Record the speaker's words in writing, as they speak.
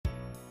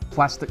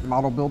Plastic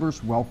model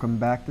builders, welcome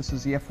back. This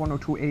is the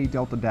F-102A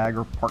Delta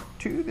Dagger Part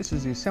 2. This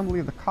is the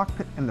assembly of the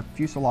cockpit and the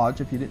fuselage.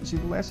 If you didn't see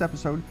the last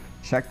episode,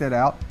 check that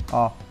out.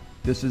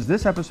 This is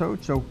this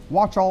episode, so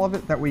watch all of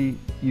it. That way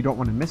you don't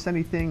want to miss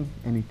anything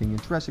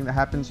interesting that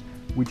happens.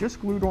 We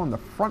just glued on the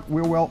front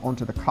wheel well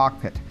onto the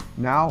cockpit.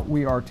 Now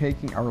we are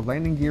taking our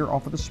landing gear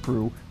off of the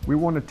sprue. We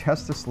want to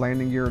test this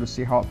landing gear to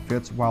see how it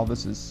fits while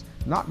this is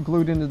not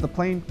glued into the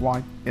plane.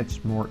 Why?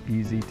 It's more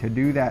easy to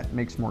do that. It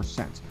makes more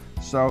sense.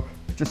 So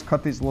just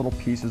cut these little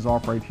pieces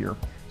off right here.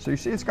 So you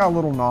see it's got a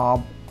little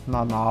knob,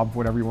 not knob,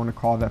 whatever you want to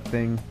call that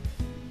thing.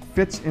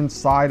 Fits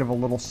inside of a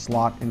little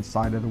slot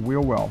inside of the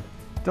wheel well.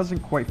 It doesn't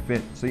quite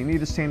fit, so you need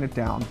to sand it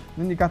down.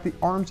 Then you got the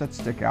arms that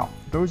stick out.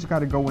 Those got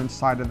to go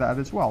inside of that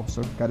as well.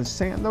 So you've got to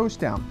sand those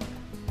down.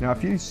 Now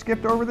if you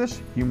skipped over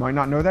this, you might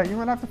not know that. You're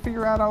going to have to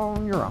figure it out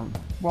on your own.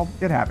 Well,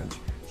 it happens.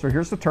 So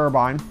here's the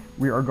turbine.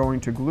 We are going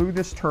to glue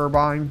this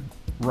turbine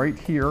right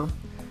here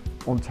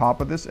on top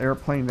of this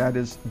airplane. That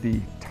is the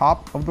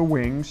top of the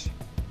wings.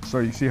 So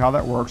you see how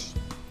that works.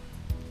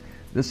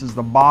 This is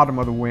the bottom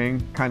of the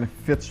wing, kind of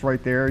fits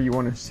right there. You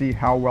want to see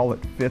how well it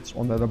fits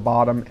onto the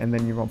bottom, and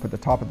then you're going to put the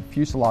top of the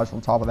fuselage on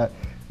top of that.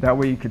 That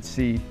way you could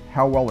see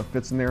how well it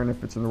fits in there and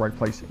if it's in the right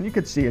place. And you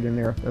could see it in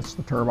there. That's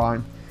the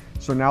turbine.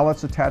 So now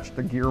let's attach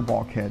the gear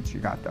bulkheads. You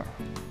got the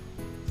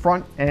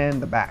front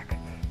and the back.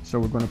 So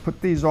we're going to put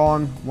these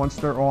on. Once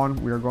they're on,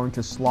 we are going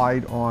to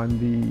slide on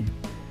the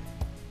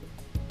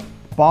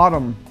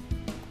bottom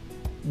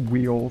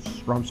wheels,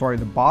 or I'm sorry,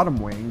 the bottom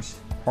wings.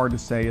 Hard to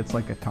say, it's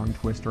like a tongue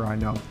twister, I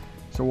know.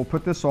 So we'll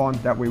put this on,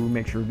 that way we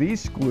make sure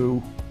these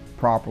glue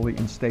properly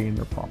and stay in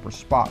their proper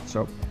spot.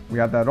 So we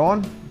have that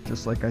on,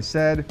 just like I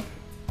said.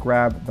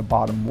 Grab the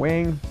bottom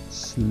wing,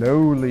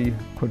 slowly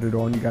put it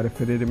on. You got to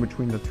fit it in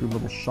between the two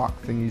little shock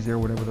thingies there,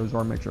 whatever those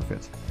are, make sure it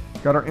fits.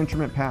 Got our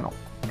instrument panel,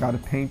 got to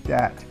paint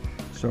that.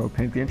 So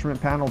paint the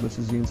instrument panel. This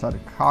is the inside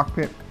of the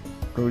cockpit.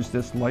 Goes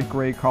this light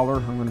gray color.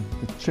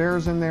 The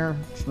chair's in there,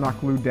 it's not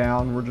glued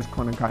down. We're just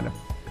going to kind of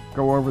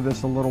go over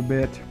this a little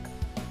bit,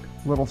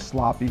 a little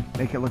sloppy,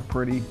 make it look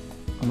pretty.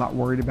 I'm not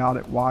worried about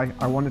it. Why?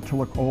 I want it to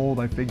look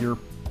old. I figure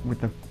with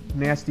the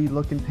nasty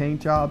looking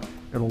paint job,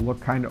 it'll look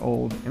kind of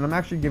old. And I'm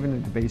actually giving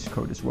it a base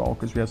coat as well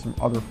because we have some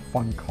other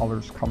fun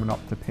colors coming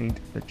up to paint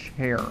the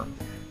chair.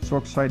 So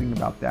exciting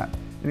about that.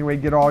 Anyway,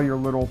 get all your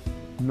little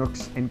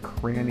nooks and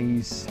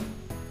crannies.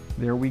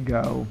 There we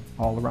go,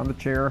 all around the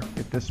chair.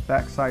 Get this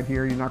back side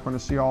here. You're not going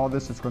to see all of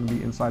this. It's going to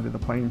be inside of the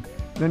plane.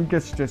 Then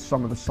gets just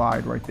some of the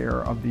side right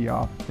there of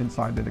the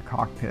inside of the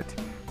cockpit.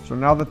 So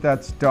now that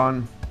that's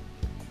done,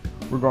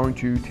 we're going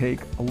to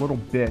take a little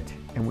bit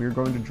and we're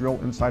going to drill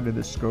inside of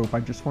this scope. I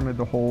just wanted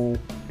the whole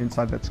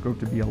inside that scope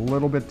to be a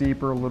little bit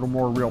deeper, a little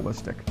more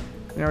realistic.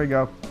 There we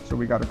go. So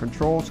we got a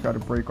controls, got to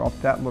break off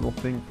that little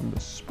thing from the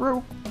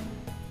sprue.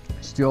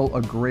 Still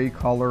a gray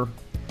color.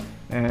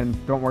 And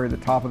don't worry, the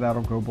top of that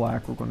will go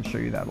black. We're going to show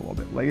you that a little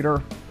bit later.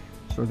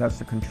 So that's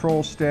the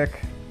control stick.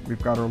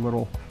 We've got our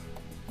little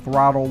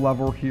throttle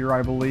lever here,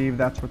 I believe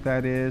that's what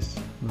that is.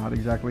 Not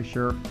exactly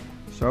sure.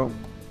 So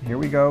here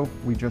we go.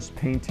 We just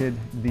painted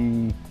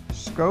the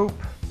scope,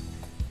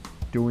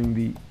 doing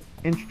the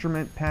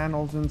instrument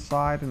panels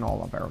inside and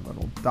all of our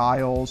little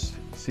dials.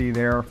 See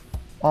there,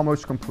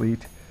 almost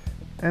complete.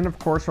 And of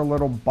course our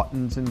little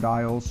buttons and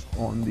dials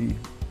on the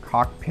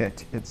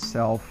cockpit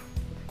itself.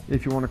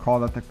 If you want to call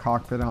that the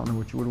cockpit, I don't know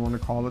what you would want to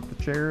call it,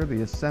 the chair,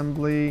 the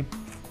assembly.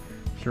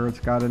 Sure,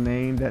 it's got a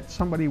name that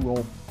somebody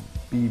will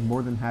be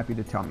more than happy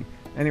to tell me.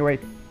 Anyway,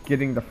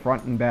 getting the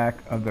front and back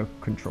of the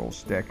control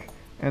stick,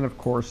 and of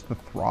course the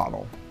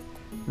throttle.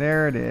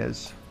 There it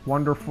is,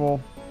 wonderful,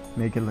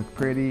 make it look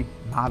pretty,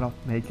 model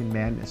making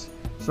madness.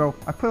 So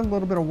I put a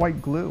little bit of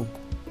white glue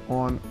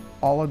on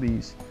all of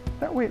these.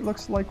 That way it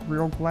looks like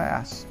real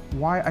glass.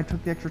 Why I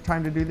took the extra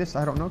time to do this,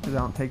 I don't know, because I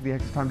don't take the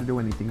extra time to do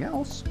anything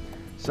else.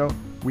 So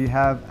we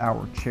have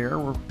our chair.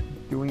 We're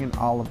doing an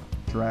olive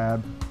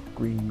drab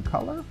green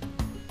color,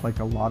 like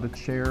a lot of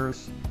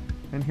chairs.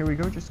 And here we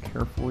go, just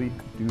carefully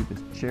do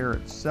the chair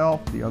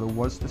itself. The other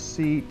was the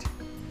seat.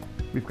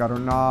 We've got our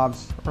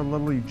knobs, our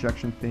little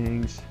ejection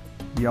things,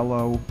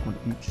 yellow on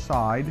each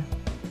side.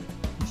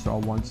 You saw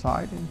one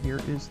side, and here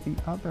is the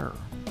other.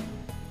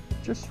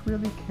 Just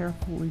really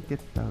carefully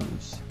get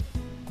those.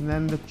 And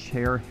then the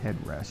chair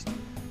headrest.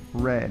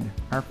 Red,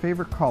 our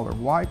favorite color.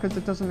 Why? Because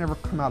it doesn't ever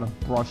come out of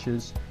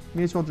brushes.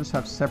 May as well just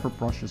have separate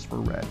brushes for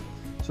red.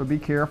 So be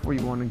careful,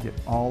 you want to get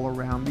all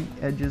around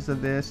the edges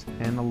of this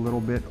and a little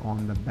bit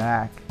on the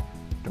back.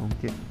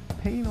 Don't get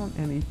paint on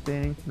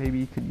anything. Maybe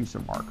you could use a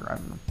marker, I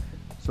don't know.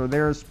 So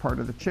there's part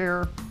of the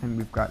chair, and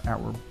we've got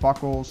our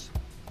buckles,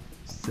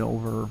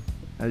 silver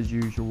as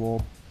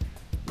usual,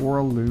 or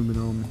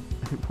aluminum,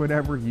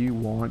 whatever you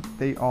want.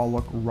 They all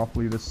look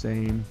roughly the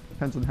same.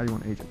 Depends on how you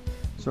want to age it.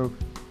 So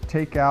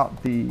take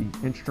out the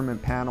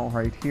instrument panel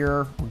right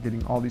here. We're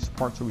getting all these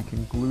parts so we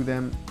can glue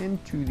them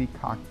into the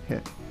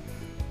cockpit.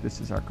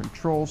 This is our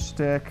control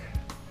stick.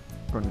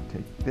 I'm going to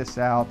take this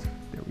out.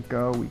 There we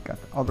go. We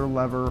got the other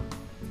lever.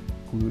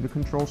 Glue the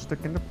control stick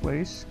into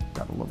place.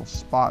 Got a little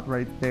spot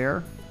right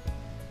there.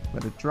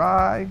 Let it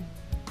dry.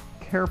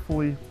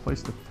 carefully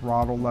place the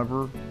throttle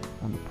lever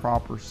on the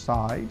proper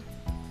side.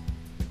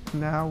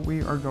 Now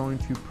we are going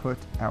to put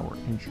our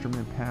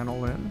instrument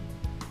panel in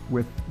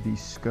with the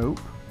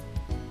scope.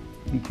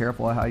 Be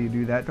careful of how you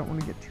do that. Don't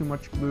want to get too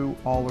much glue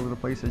all over the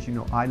place, as you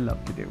know I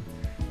love to do.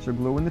 So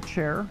glue in the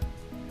chair.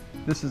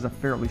 This is a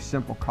fairly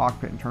simple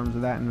cockpit in terms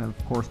of that, and then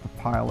of course the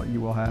pilot you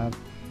will have.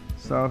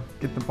 So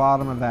get the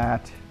bottom of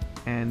that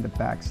and the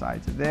back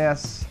sides of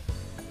this,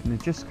 and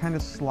it just kind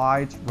of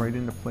slides right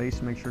into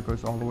place. Make sure it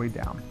goes all the way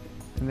down.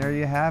 And there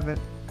you have it.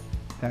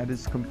 That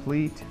is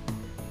complete.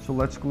 So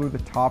let's glue the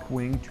top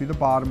wing to the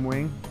bottom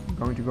wing. I'm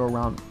going to go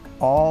around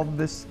all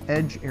this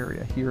edge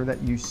area here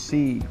that you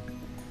see.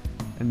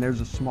 And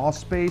there's a small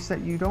space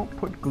that you don't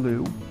put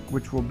glue,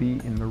 which will be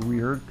in the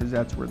rear, because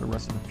that's where the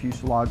rest of the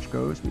fuselage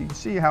goes. But you can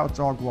see how it's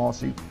all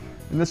glossy.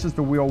 And this is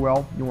the wheel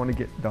well. You want to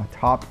get the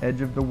top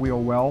edge of the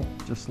wheel well,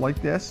 just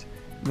like this.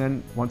 And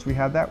then once we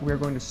have that, we're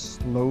going to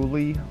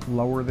slowly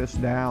lower this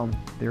down.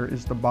 There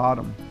is the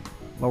bottom.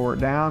 Lower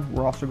it down.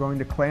 We're also going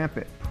to clamp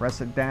it,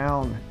 press it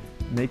down,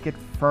 make it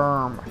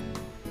firm.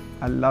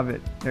 I love it.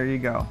 There you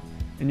go.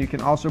 And you can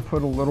also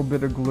put a little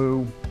bit of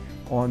glue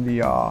on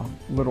the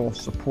little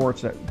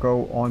supports that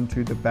go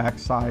onto the back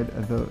side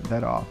of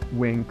that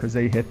wing, because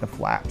they hit the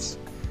flaps.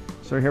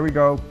 So here we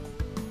go.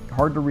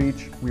 Hard to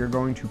reach. We are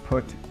going to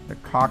put the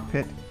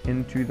cockpit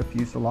into the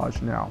fuselage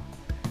now.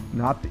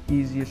 Not the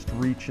easiest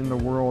reach in the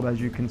world.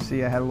 As you can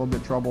see, I had a little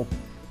bit of trouble.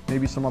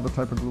 Maybe some other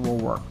type of glue will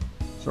work.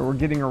 So we're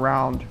getting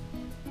around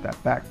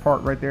that back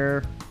part right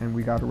there, and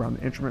we got around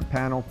the instrument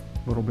panel,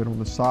 a little bit on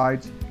the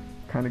sides.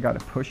 Kind of got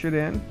to push it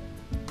in.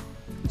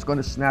 It's going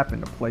to snap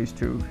into place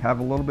too.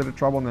 Have a little bit of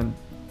trouble, and then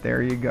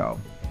there you go.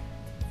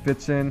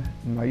 Fits in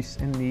nice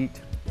and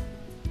neat.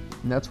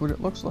 And that's what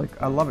it looks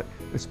like. I love it.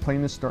 This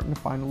plane is starting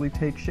to finally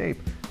take shape.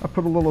 I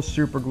put a little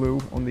super glue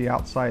on the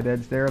outside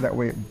edge there. That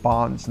way it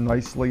bonds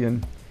nicely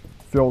and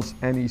fills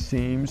any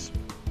seams.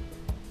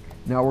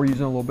 Now we're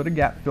using a little bit of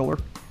gap filler.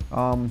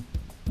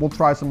 We'll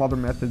try some other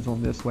methods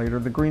on this later.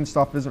 The green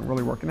stuff isn't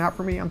really working out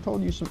for me. I'm told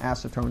to use some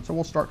acetone, so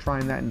we'll start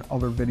trying that in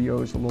other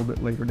videos a little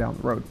bit later down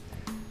the road.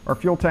 Our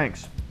fuel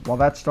tanks. While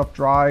that stuff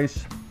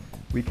dries,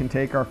 we can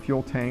take our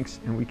fuel tanks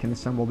and we can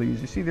assemble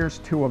these. You see there's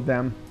two of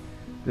them.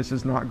 This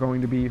is not going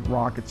to be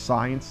rocket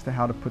science to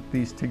how to put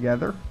these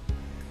together.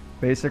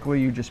 Basically,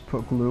 you just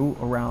put glue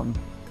around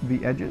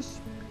the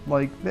edges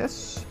like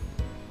this.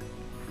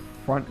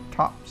 Front,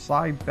 top,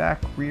 side,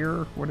 back,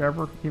 rear,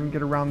 whatever. Even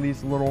get around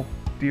these little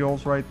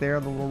deals right there,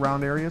 the little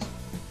round areas.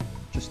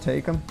 Just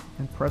take them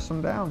and press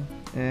them down.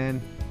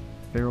 And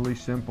fairly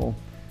simple.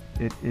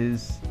 It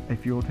is a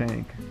fuel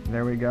tank.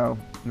 There we go.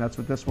 And that's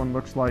what this one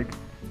looks like.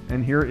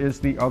 And here is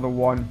the other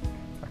one.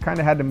 I kind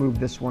of had to move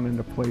this one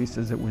into place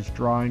as it was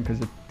drying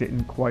because it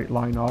didn't quite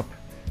line up.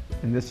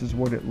 And this is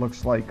what it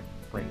looks like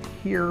right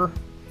here.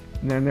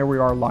 And then there we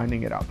are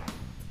lining it up.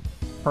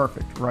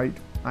 Perfect, right?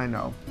 I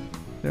know.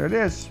 There it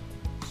is.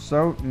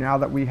 So now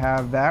that we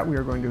have that, we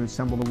are going to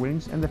assemble the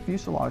wings and the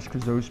fuselage,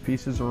 because those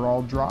pieces are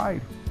all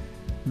dried.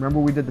 Remember,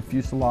 we did the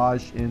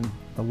fuselage in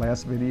the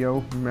last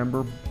video.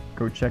 Remember,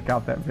 go check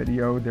out that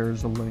video.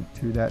 There's a link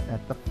to that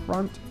at the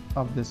front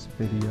of this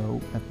video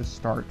at the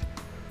start.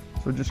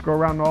 So just go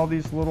around all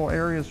these little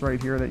areas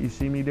right here that you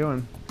see me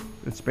doing.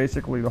 It's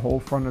basically the whole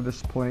front of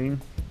this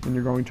plane, and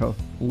you're going to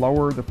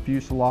lower the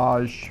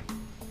fuselage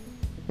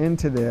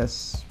into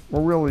this.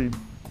 Well, really,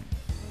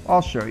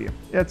 I'll show you.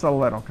 It's a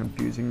little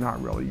confusing,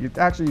 not really.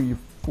 You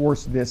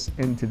force this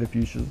into the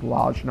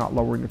fuselage, not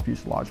lowering the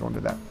fuselage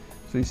onto that.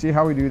 So you see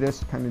how we do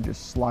this? Kind of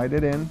just slide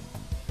it in,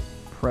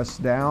 press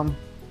down.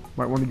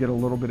 Might want to get a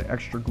little bit of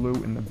extra glue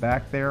in the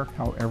back there,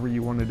 however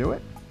you want to do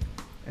it.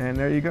 And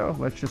there you go.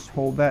 Let's just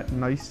hold that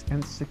nice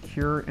and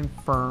secure and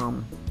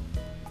firm.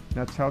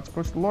 That's how it's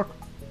supposed to look.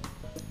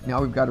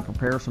 Now we've got to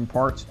prepare some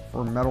parts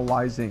for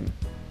metalizing.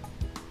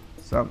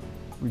 So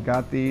we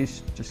got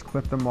these, just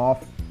clip them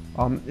off.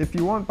 If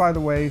you want, by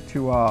the way,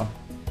 to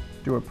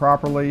do it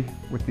properly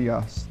with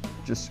the,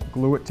 just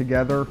glue it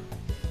together,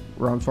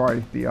 or I'm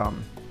sorry, the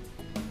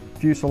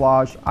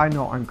fuselage. I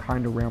know I'm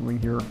kind of rambling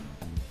here.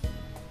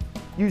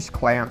 Use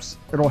clamps.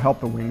 It'll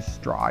help the wings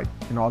dry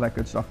and all that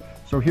good stuff.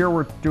 So here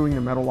we're doing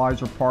the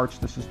metalizer parts.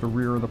 This is the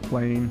rear of the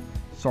plane.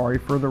 Sorry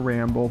for the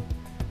ramble.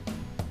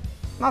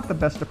 Not the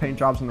best of paint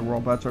jobs in the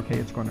world, but that's okay.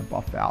 It's going to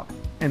buff out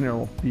and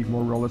it'll be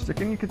more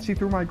realistic. And you can see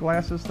through my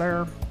glasses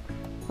there.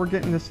 We're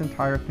getting this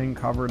entire thing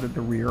covered at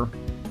the rear.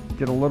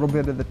 Get a little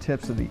bit of the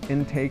tips of the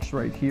intakes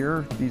right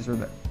here. These are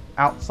the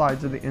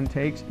outsides of the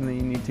intakes, and then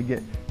you need to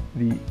get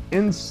the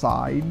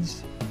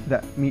insides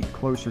that meet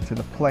closer to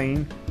the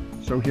plane.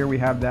 So here we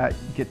have that.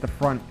 Get the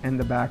front and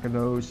the back of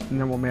those, and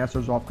then we'll mask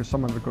those off because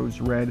some of it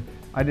goes red.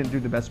 I didn't do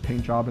the best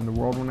paint job in the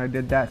world when I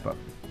did that, but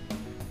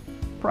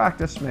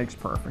practice makes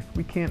perfect.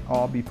 We can't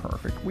all be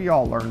perfect. We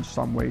all learn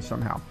some way,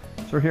 somehow.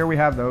 So here we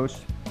have those.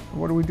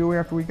 What do we do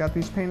after we got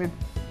these painted?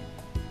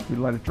 We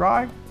let it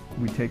dry,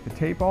 we take the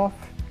tape off,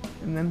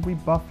 and then we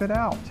buff it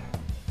out.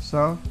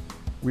 So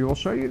we will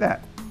show you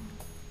that.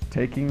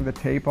 Taking the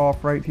tape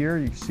off right here,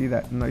 you can see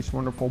that nice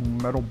wonderful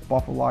metal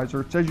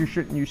buffalizer. It says you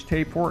shouldn't use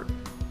tape for it.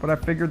 but I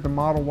figured the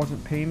model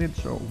wasn't painted,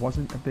 so it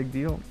wasn't a big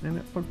deal, and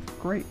it looked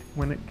great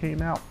when it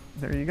came out.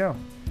 There you go.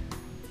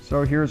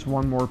 So here's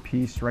one more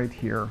piece right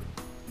here.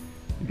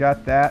 You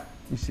got that.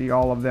 You see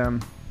all of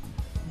them.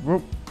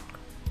 Whoop.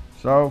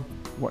 So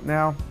what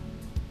now?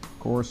 Of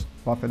course,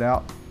 buff it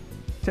out.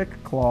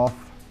 Take cloth,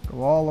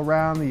 go all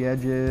around the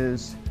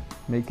edges,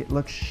 make it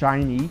look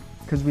shiny,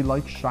 because we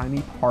like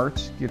shiny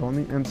parts. Get on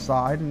the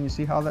inside, and you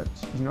see how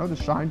that's, the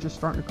shine's just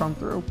starting to come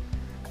through.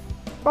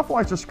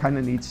 Buffalight just kind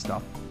of neat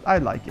stuff. I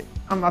like it.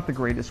 I'm not the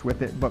greatest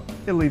with it, but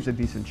it leaves a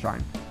decent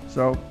shine.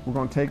 So we're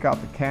going to take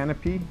out the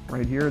canopy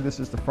right here. This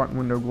is the front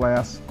window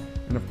glass,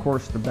 and of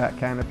course the back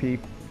canopy.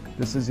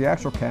 This is the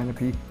actual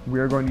canopy. We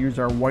are going to use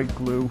our white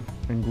glue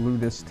and glue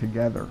this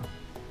together.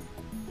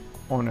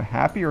 On a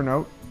happier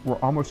note, we're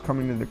almost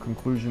coming to the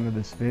conclusion of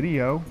this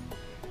video.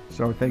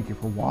 So thank you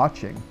for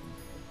watching.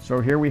 So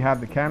here we have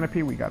the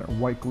canopy. We got our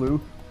white glue,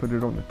 put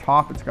it on the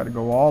top. It's got to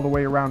go all the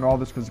way around all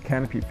this because the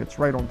canopy fits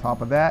right on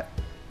top of that.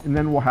 And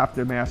then we'll have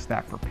to mask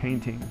that for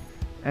painting.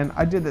 And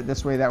I did it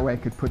this way, that way I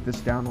could put this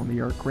down on the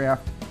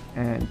aircraft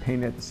and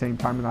paint it at the same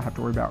time and not have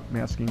to worry about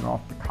masking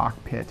off the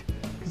cockpit,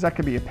 because that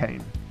could be a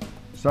pain.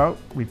 So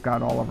we've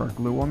got all of our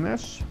glue on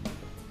this.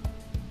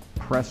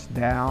 Press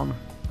down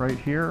right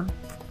here.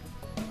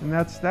 And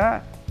that's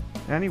that.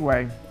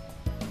 Anyway,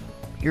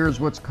 here's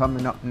what's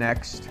coming up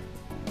next.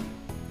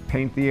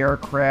 Paint the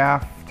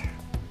aircraft.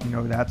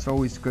 That's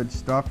always good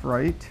stuff,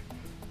 right?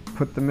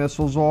 Put the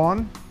missiles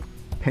on.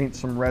 Paint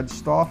some red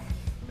stuff.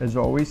 As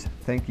always,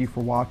 thank you for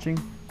watching.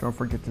 Don't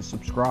forget to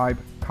subscribe,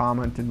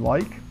 comment, and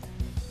like.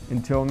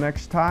 Until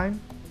next time,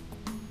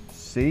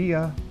 see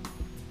ya.